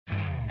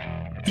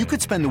You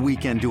could spend the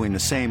weekend doing the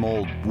same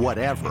old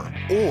whatever,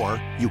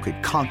 or you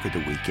could conquer the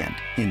weekend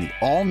in the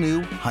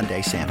all-new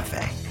Hyundai Santa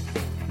Fe.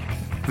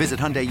 Visit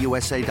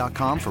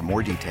HyundaiUSA.com for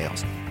more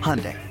details.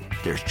 Hyundai,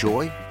 there's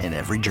joy in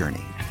every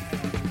journey.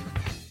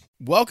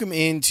 Welcome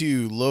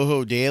into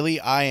Loho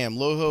Daily. I am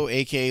Loho,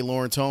 a.k.a.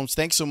 Lawrence Holmes.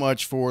 Thanks so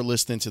much for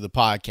listening to the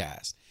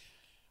podcast.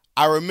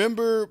 I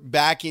remember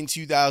back in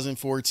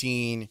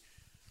 2014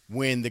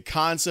 when the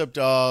concept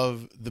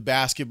of the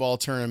basketball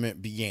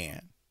tournament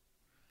began.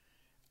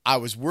 I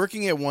was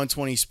working at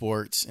 120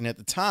 Sports, and at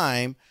the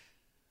time,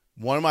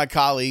 one of my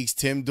colleagues,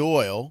 Tim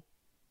Doyle,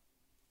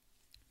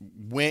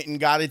 went and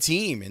got a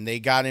team, and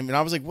they got him. And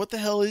I was like, what the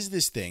hell is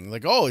this thing?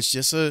 Like, oh, it's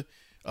just a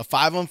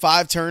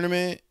 5-on-5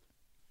 tournament,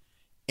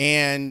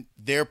 and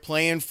they're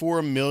playing for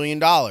 $1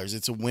 million.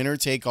 It's a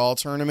winner-take-all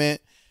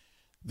tournament.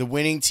 The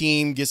winning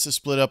team gets to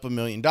split up $1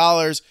 million.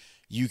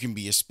 You can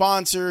be a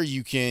sponsor.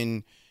 You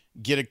can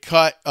get a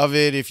cut of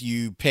it if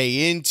you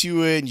pay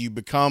into it and you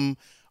become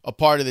a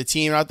part of the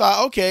team. And I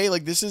thought, okay,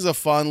 like this is a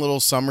fun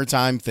little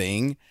summertime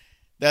thing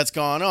that's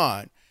gone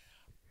on.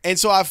 And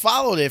so I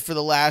followed it for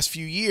the last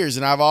few years,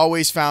 and I've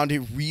always found it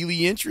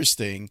really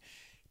interesting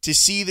to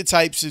see the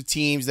types of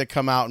teams that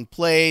come out and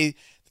play,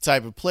 the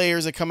type of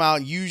players that come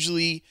out.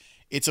 Usually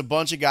it's a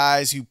bunch of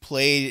guys who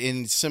played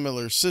in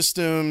similar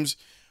systems,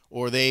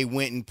 or they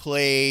went and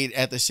played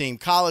at the same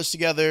college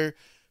together,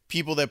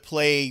 people that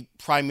play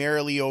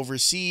primarily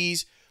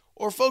overseas,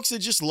 or folks that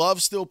just love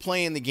still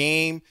playing the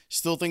game,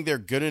 still think they're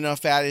good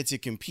enough at it to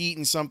compete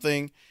in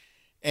something,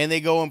 and they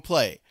go and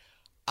play.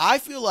 I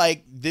feel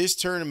like this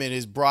tournament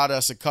has brought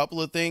us a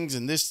couple of things,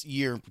 and this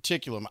year in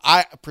particular,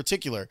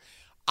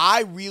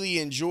 I really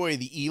enjoy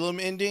the Elam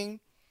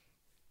ending,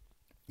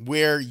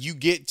 where you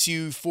get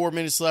to 4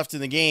 minutes left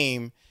in the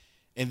game,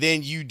 and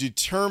then you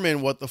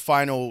determine what the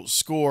final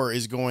score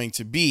is going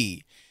to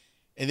be.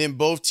 And then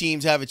both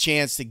teams have a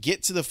chance to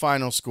get to the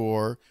final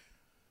score,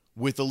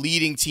 with the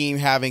leading team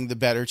having the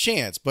better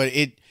chance. But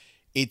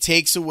it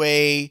takes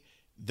away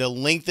the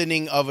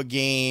lengthening of a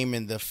game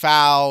and the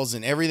fouls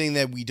and everything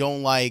that we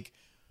don't like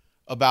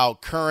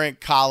about current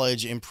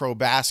college and pro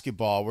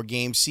basketball, where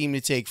games seem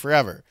to take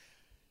forever.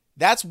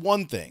 That's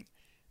one thing.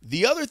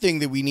 The other thing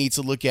that we need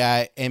to look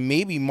at and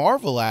maybe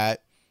marvel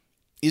at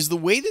is the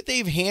way that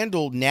they've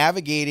handled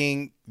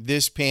navigating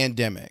this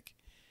pandemic.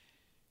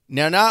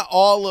 Now, not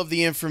all of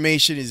the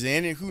information is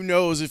in, and who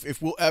knows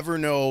if we'll ever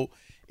know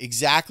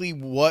exactly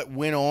what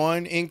went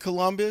on in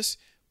Columbus,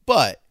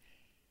 but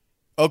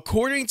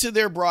according to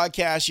their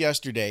broadcast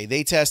yesterday,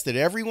 they tested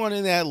everyone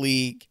in that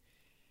league,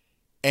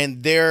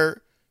 and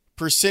their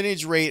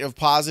percentage rate of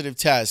positive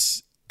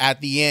tests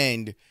at the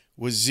end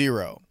was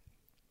 0.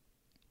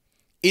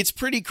 It's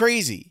pretty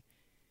crazy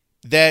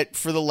that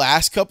for the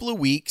last couple of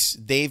weeks,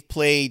 they've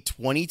played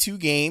 22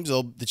 games.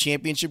 The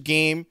championship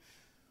game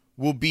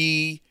will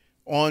be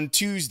on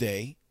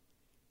Tuesday.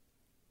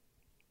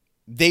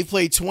 They've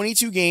played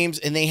 22 games,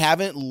 and they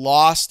haven't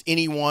lost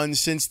anyone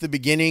since the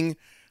beginning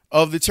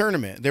of the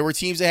tournament. There were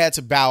teams that had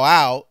to bow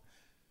out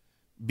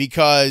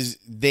because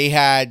they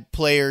had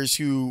players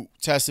who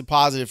tested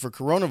positive for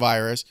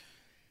coronavirus.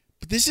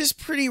 But this is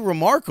pretty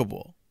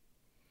remarkable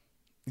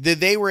that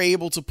they were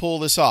able to pull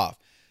this off.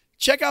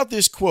 Check out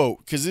this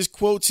quote, because this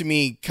quote to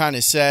me kind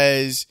of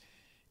says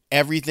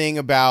everything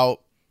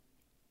about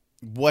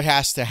what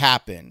has to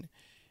happen.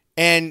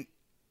 And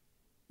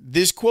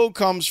this quote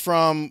comes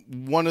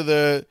from one of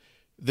the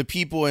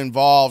people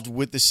involved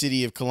with the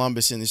city of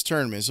Columbus in this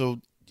tournament.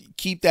 So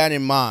keep that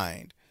in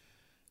mind.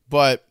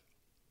 But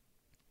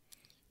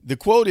the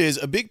quote is,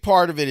 "A big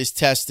part of it is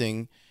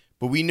testing,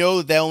 but we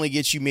know that only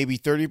gets you maybe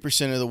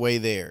 30% of the way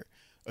there.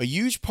 A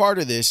huge part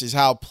of this is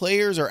how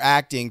players are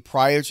acting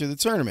prior to the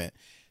tournament.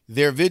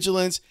 Their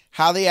vigilance,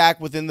 how they act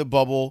within the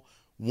bubble.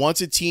 Once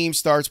a team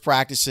starts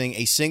practicing,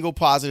 a single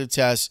positive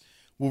test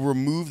will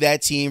remove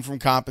that team from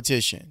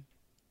competition."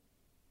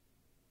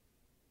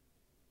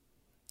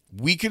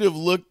 We could have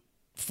looked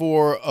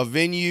for a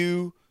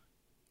venue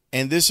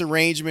and this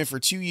arrangement for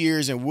 2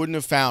 years and wouldn't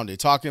have found it.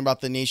 Talking about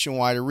the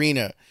Nationwide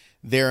Arena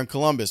there in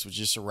Columbus,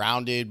 which is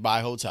surrounded by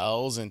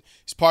hotels, and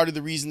it's part of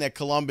the reason that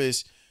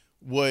Columbus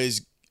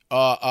was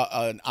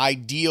an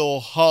ideal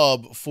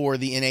hub for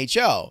the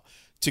NHL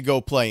to go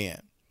play in.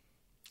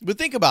 But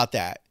think about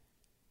that.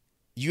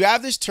 You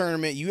have this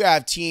tournament, you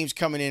have teams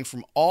coming in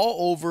from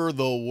all over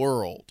the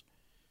world,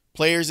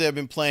 players that have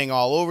been playing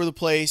all over the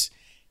place.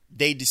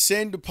 They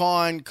descend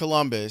upon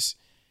Columbus.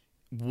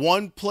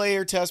 One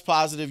player tests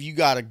positive, you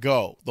got to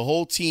go. The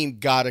whole team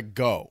got to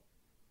go.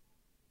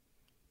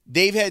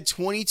 They've had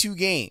 22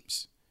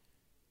 games,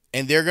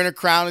 and they're going to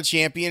crown a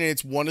champion, and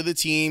it's one of the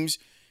teams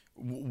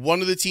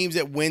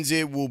that wins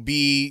it will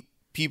be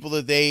people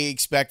that they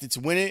expected to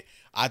win it.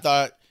 I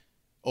thought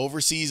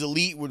Overseas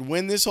Elite would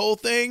win this whole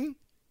thing.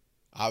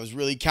 I was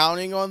really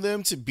counting on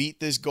them to beat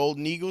this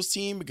Golden Eagles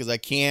team because I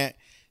can't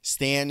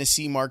stand to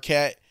see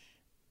Marquette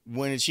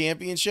win a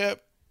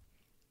championship.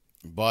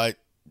 But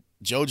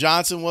Joe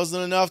Johnson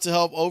wasn't enough to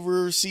help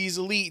Overseas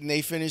Elite, and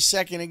they finished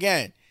second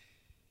again.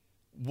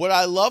 What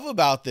I love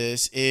about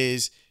this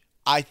is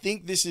I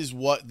think this is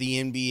what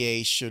the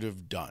NBA should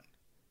have done.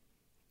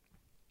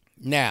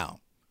 Now,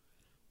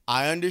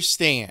 I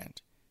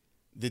understand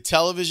the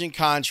television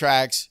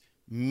contracts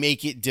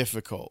make it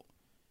difficult.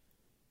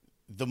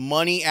 The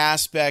money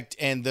aspect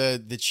and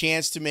the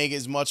chance to make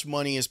as much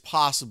money as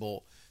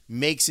possible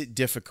makes it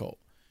difficult.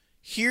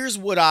 Here's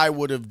what I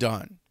would have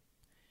done.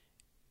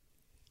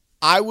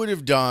 I would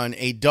have done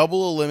a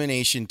double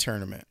elimination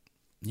tournament.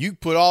 You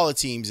put all the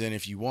teams in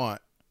if you want.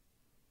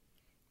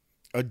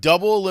 A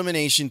double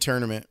elimination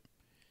tournament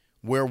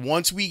where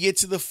once we get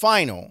to the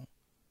final,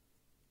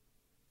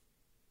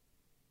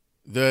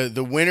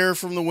 the winner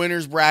from the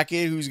winner's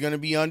bracket, who's going to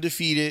be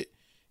undefeated,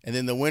 and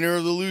then the winner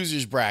of the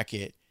loser's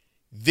bracket,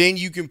 then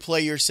you can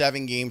play your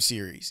 7-game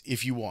series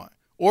if you want.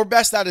 Or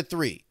best out of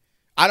 3.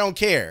 I don't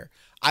care.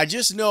 I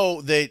just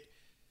know that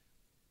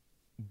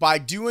by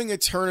doing a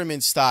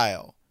tournament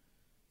style,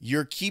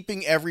 you're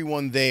keeping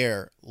everyone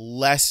there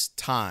less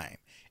time.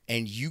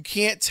 And you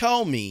can't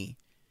tell me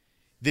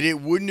that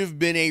it wouldn't have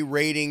been a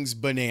ratings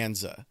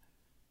bonanza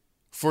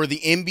for the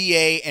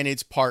NBA and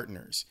its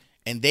partners.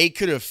 And they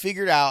could have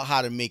figured out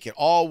how to make it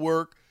all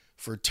work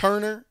for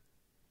Turner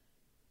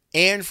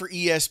and for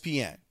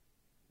ESPN.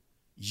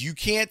 You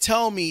can't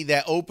tell me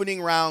that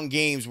opening round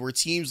games where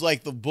teams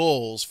like the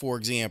Bulls, for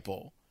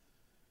example,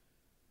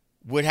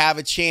 would have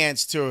a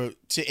chance to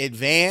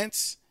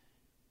advance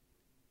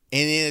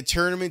and in a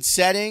tournament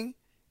setting,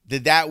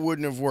 that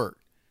wouldn't have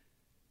worked.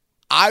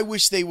 I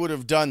wish they would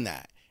have done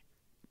that.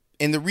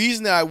 And the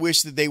reason that I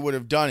wish that they would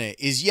have done it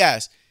is,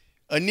 yes,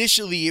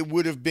 initially it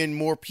would have been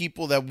more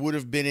people that would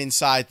have been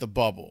inside the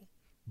bubble.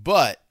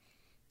 But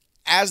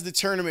as the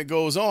tournament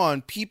goes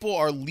on, people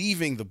are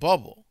leaving the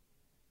bubble.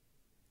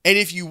 And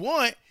if you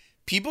want,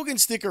 people can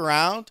stick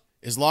around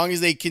as long as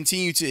they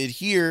continue to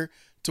adhere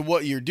to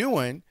what you're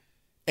doing.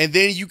 And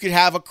then you could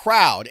have a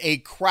crowd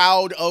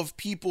of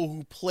people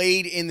who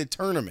played in the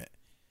tournament,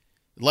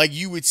 like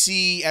you would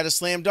see at a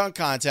slam dunk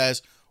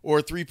contest or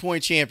a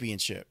 3-point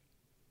championship.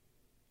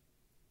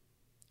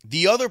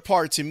 The other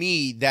part to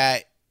me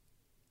that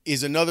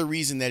is another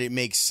reason that it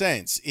makes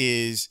sense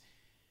is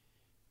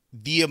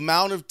the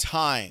amount of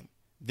time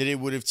that it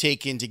would have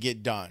taken to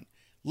get done.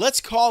 Let's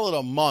call it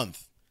a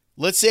month.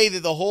 Let's say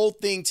that the whole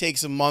thing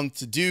takes a month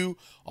to do,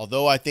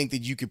 although I think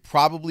that you could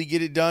probably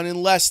get it done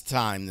in less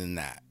time than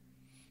that.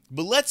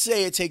 But let's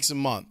say it takes a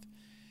month.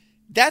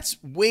 That's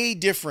way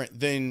different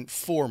than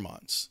 4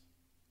 months.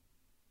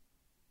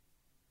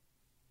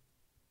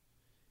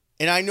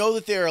 And I know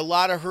that there are a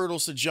lot of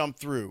hurdles to jump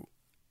through.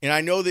 And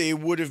I know that it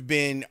would have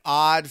been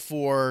odd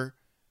for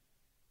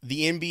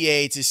the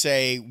NBA to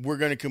say, we're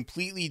going to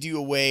completely do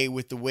away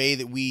with the way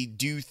that we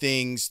do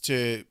things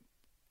to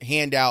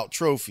hand out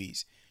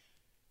trophies.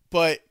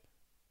 But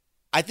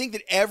I think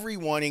that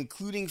everyone,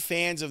 including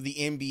fans of the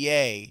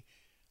NBA,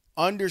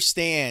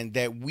 understand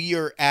that we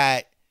are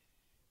at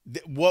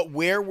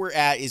where we're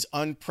at is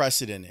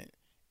unprecedented.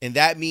 And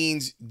that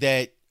means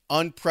that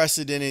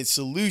unprecedented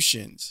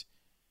solutions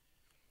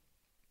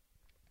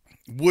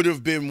would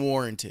have been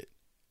warranted.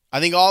 I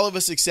think all of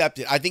us accept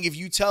it. I think if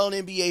you tell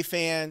an NBA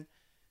fan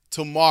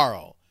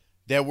tomorrow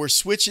that we're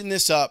switching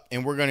this up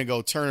and we're going to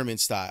go tournament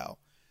style,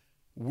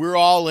 we're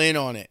all in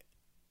on it.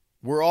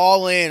 We're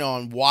all in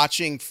on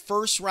watching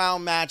first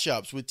round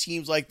matchups with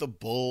teams like the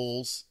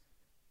Bulls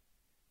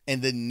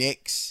and the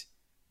Knicks.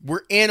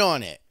 We're in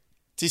on it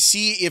to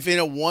see if in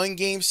a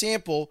 1-game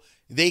sample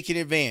they can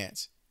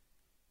advance.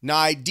 Now,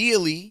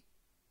 ideally,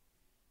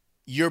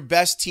 your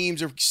best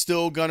teams are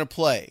still going to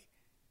play.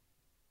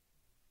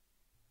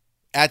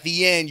 At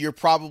the end, you're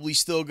probably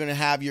still going to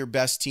have your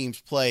best teams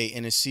play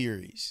in a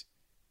series.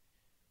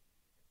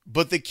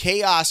 But the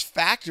chaos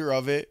factor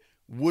of it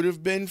would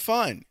have been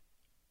fun.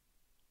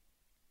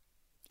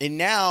 And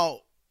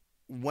now,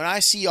 when I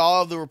see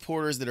all of the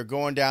reporters that are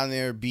going down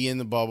there be in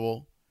the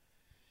bubble,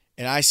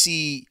 and I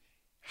see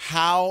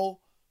how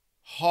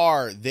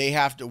hard they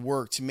have to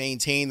work to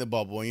maintain the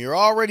bubble, and you're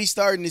already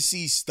starting to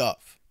see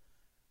stuff.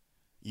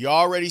 You're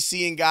already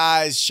seeing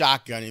guys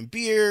shotgunning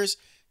beers.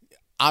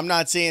 I'm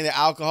not saying that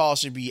alcohol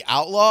should be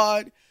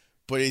outlawed,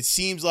 but it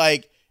seems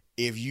like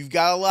if you've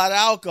got a lot of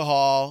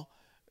alcohol,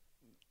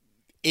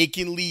 it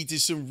can lead to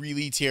some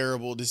really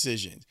terrible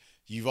decisions.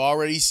 You've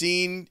already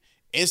seen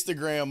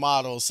Instagram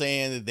models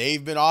saying that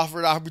they've been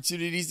offered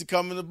opportunities to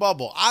come in the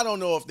bubble. I don't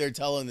know if they're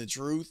telling the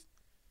truth,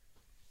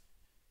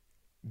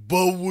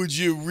 but would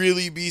you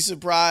really be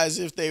surprised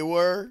if they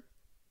were?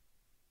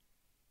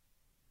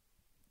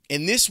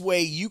 In this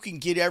way, you can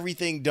get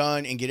everything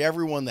done and get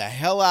everyone the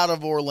hell out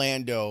of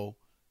Orlando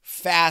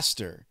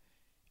faster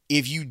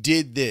if you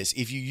did this,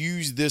 if you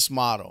use this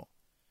model.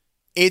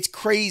 It's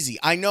crazy.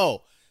 I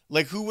know.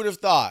 Like, who would have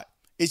thought?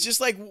 It's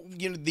just like,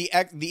 you know, the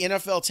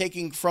NFL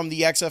taking from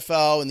the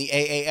XFL and the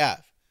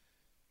AAF.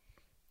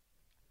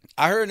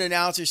 I heard an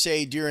announcer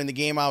say during the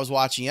game I was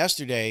watching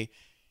yesterday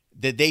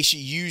that they should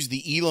use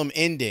the Elam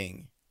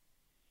ending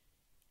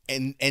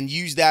and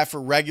use that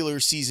for regular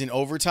season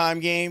overtime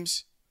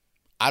games.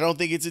 I don't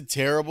think it's a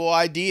terrible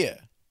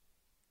idea.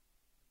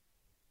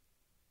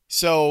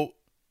 So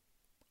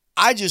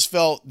I just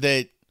felt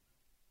that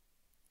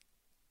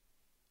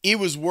it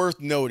was worth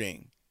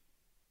noting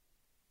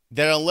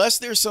that unless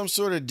there's some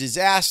sort of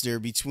disaster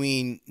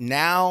between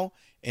now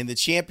and the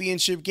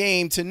championship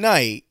game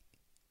tonight,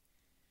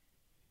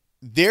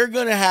 they're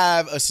going to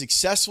have a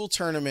successful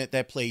tournament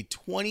that played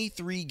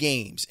 23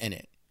 games in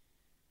it.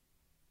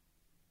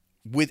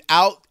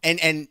 Without,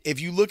 and if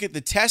you look at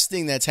the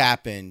testing that's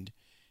happened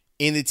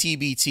in the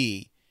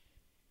TBT,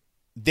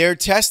 their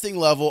testing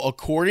level,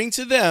 according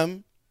to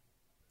them,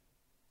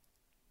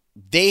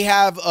 they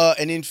have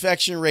an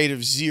infection rate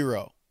of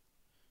 0,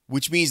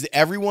 which means that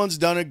everyone's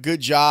done a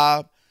good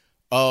job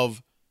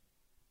of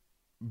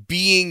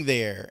being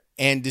there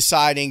and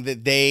deciding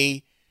that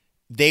they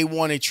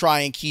want to try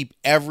and keep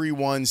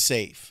everyone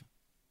safe.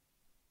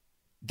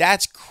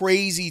 That's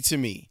crazy to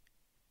me.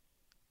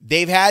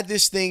 They've had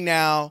this thing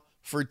now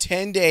for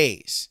 10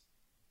 days.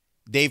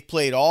 They've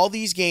played all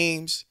these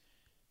games,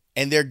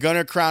 and they're going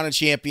to crown a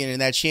champion,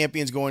 and that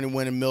champion's going to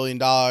win $1 million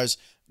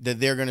that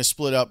they're going to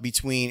split up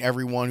between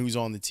everyone who's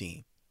on the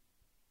team.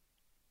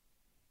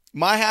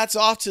 My hat's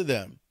off to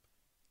them.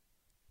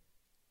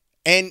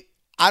 And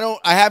I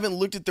haven't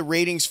looked at the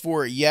ratings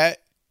for it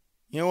yet.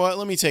 You know what?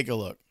 Let me take a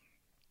look.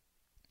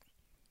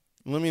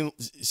 Let me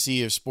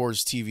see if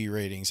Sports TV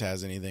Ratings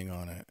has anything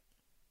on it.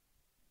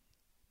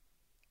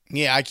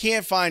 Yeah, I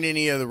can't find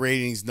any of the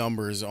ratings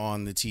numbers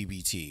on the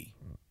TBT.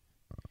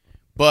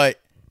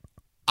 But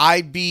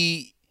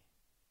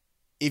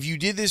if you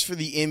did this for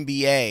the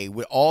NBA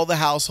with all the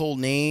household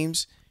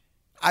names,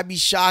 I'd be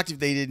shocked if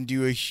they didn't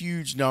do a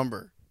huge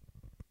number.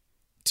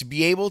 To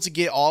be able to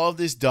get all of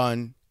this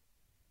done,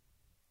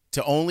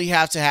 to only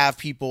have to have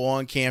people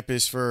on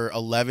campus for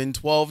 11,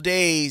 12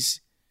 days,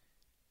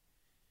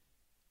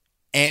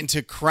 and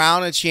to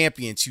crown a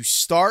champion, to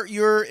start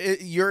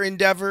your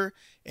endeavor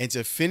and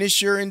to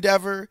finish your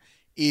endeavor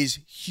is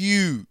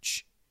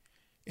huge.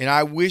 And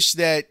I wish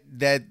that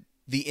the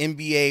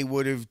NBA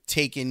would have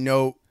taken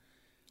note.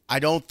 I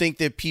don't think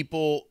that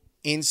people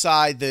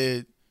inside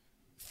the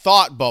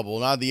thought bubble,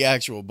 not the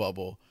actual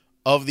bubble,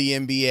 of the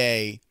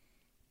NBA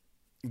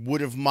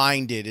would have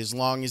minded as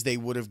long as they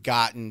would have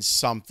gotten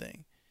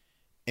something.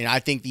 And I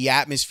think the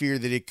atmosphere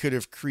that it could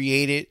have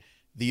created,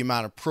 the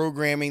amount of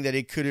programming that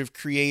it could have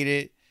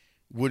created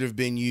would have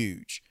been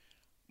huge.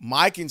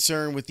 My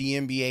concern with the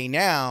NBA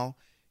now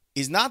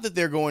is not that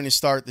they're going to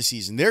start the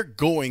season. They're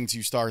going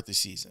to start the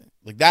season.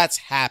 Like, that's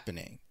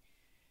happening.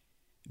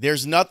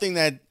 There's nothing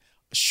that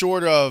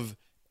short of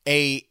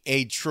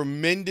a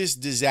tremendous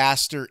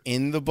disaster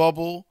in the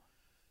bubble,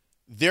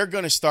 they're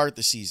going to start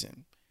the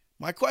season.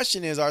 My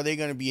question is, are they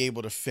going to be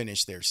able to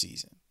finish their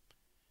season?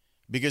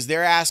 Because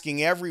they're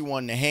asking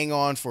everyone to hang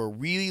on for a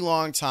really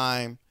long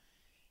time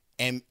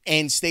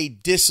and stay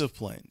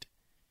disciplined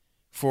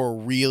for a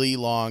really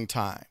long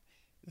time.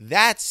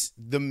 That's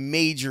the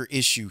major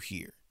issue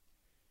here.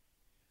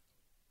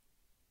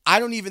 I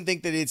don't even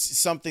think that it's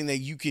something that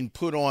you can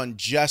put on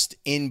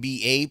just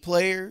NBA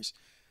players.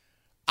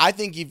 I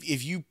think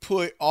if you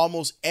put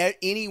almost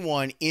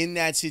anyone in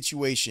that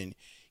situation,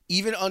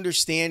 even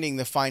understanding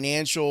the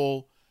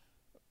financial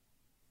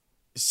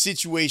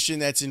situation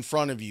that's in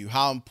front of you,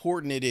 how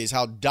important it is,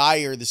 how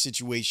dire the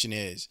situation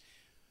is,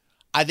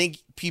 I think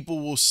people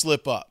will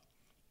slip up.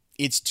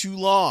 It's too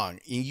long,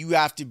 and you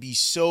have to be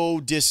so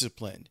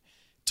disciplined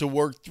to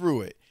work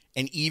through it.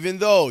 And even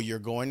though you're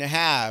going to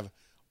have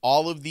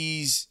all of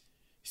these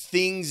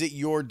things at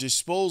your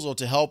disposal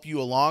to help you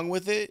along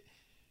with it,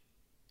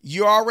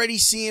 you're already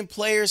seeing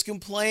players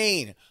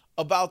complain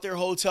about their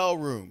hotel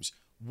rooms.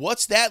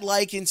 What's that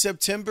like in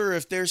September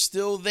if they're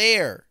still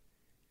there?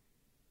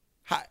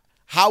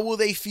 How will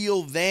they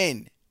feel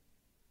then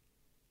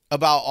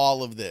about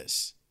all of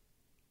this?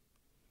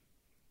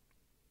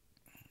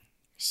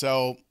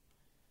 So,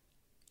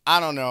 I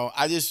don't know.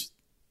 I just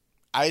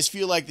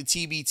feel like the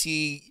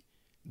TBT,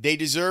 they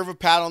deserve a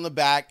pat on the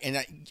back.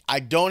 And I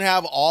don't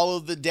have all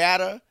of the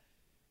data.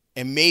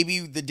 And maybe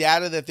the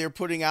data that they're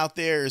putting out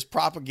there is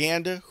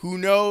propaganda. Who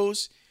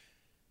knows?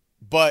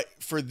 But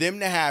for them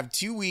to have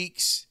 2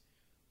 weeks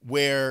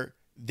where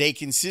they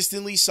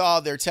consistently saw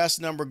their test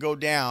number go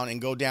down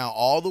and go down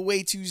all the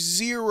way to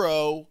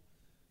 0,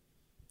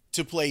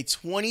 to play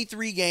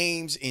 23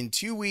 games in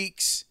 2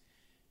 weeks,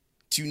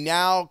 to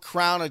now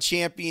crown a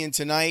champion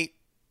tonight,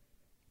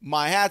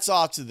 my hat's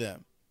off to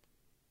them.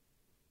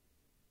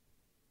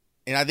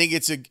 And I think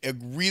it's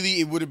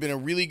it would have been a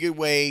really good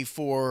way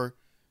for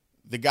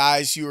the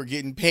guys who are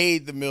getting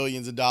paid the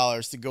millions of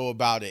dollars to go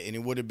about it. And it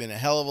would have been a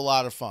hell of a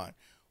lot of fun.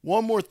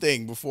 One more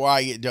thing before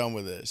I get done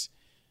with this.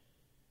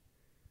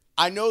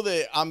 I know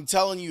that I'm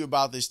telling you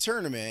about this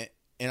tournament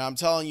and I'm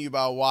telling you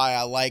about why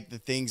I like the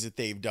things that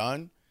they've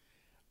done.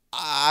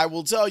 I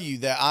will tell you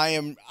that I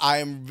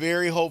am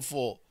very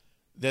hopeful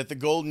that the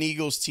Golden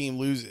Eagles team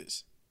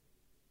loses.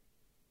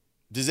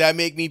 Does that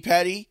make me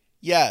petty?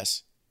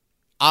 Yes.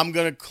 I'm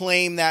going to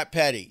claim that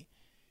petty.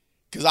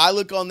 Because I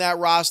look on that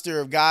roster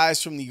of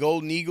guys from the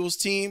Golden Eagles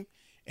team,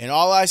 and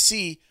all I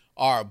see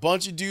are a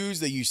bunch of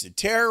dudes that used to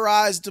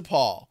terrorize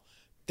DePaul.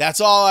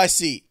 That's all I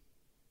see.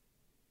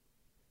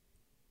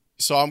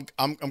 So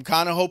I'm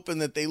kind of hoping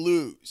that they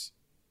lose.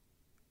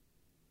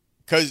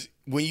 Because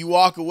when you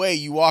walk away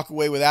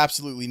with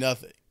absolutely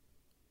nothing,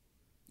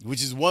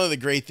 which is one of the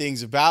great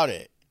things about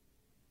it.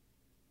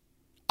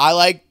 I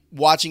like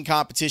watching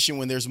competition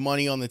when there's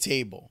money on the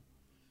table.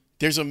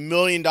 There's $1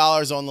 million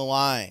on the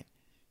line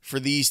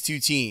for these two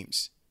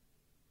teams.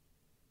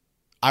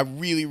 I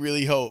really,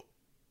 really hope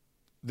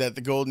that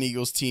the Golden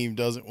Eagles team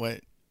doesn't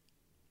win.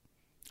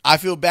 I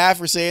feel bad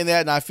for saying that,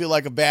 and I feel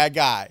like a bad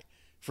guy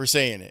for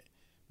saying it.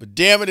 But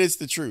damn it, it's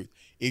the truth.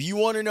 If you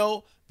want to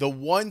know the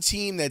one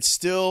team that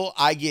still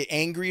I get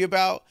angry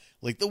about,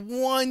 like the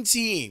one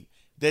team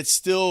that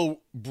still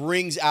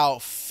brings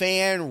out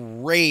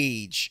fan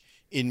rage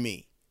in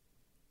me,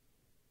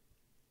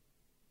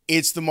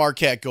 it's the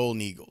Marquette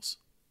Golden Eagles.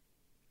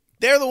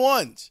 They're the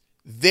ones.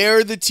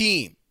 They're the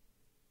team.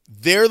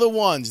 They're the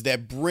ones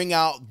that bring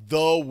out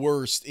the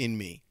worst in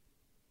me.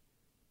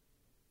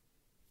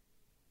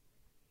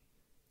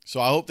 So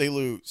I hope they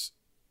lose.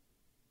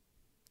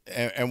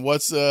 And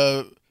what's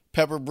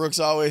Pepper Brooks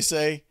always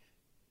say?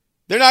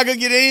 They're not going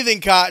to get anything,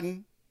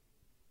 Cotton.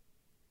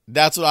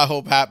 That's what I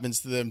hope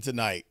happens to them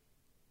tonight.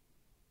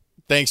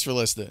 Thanks for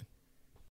listening.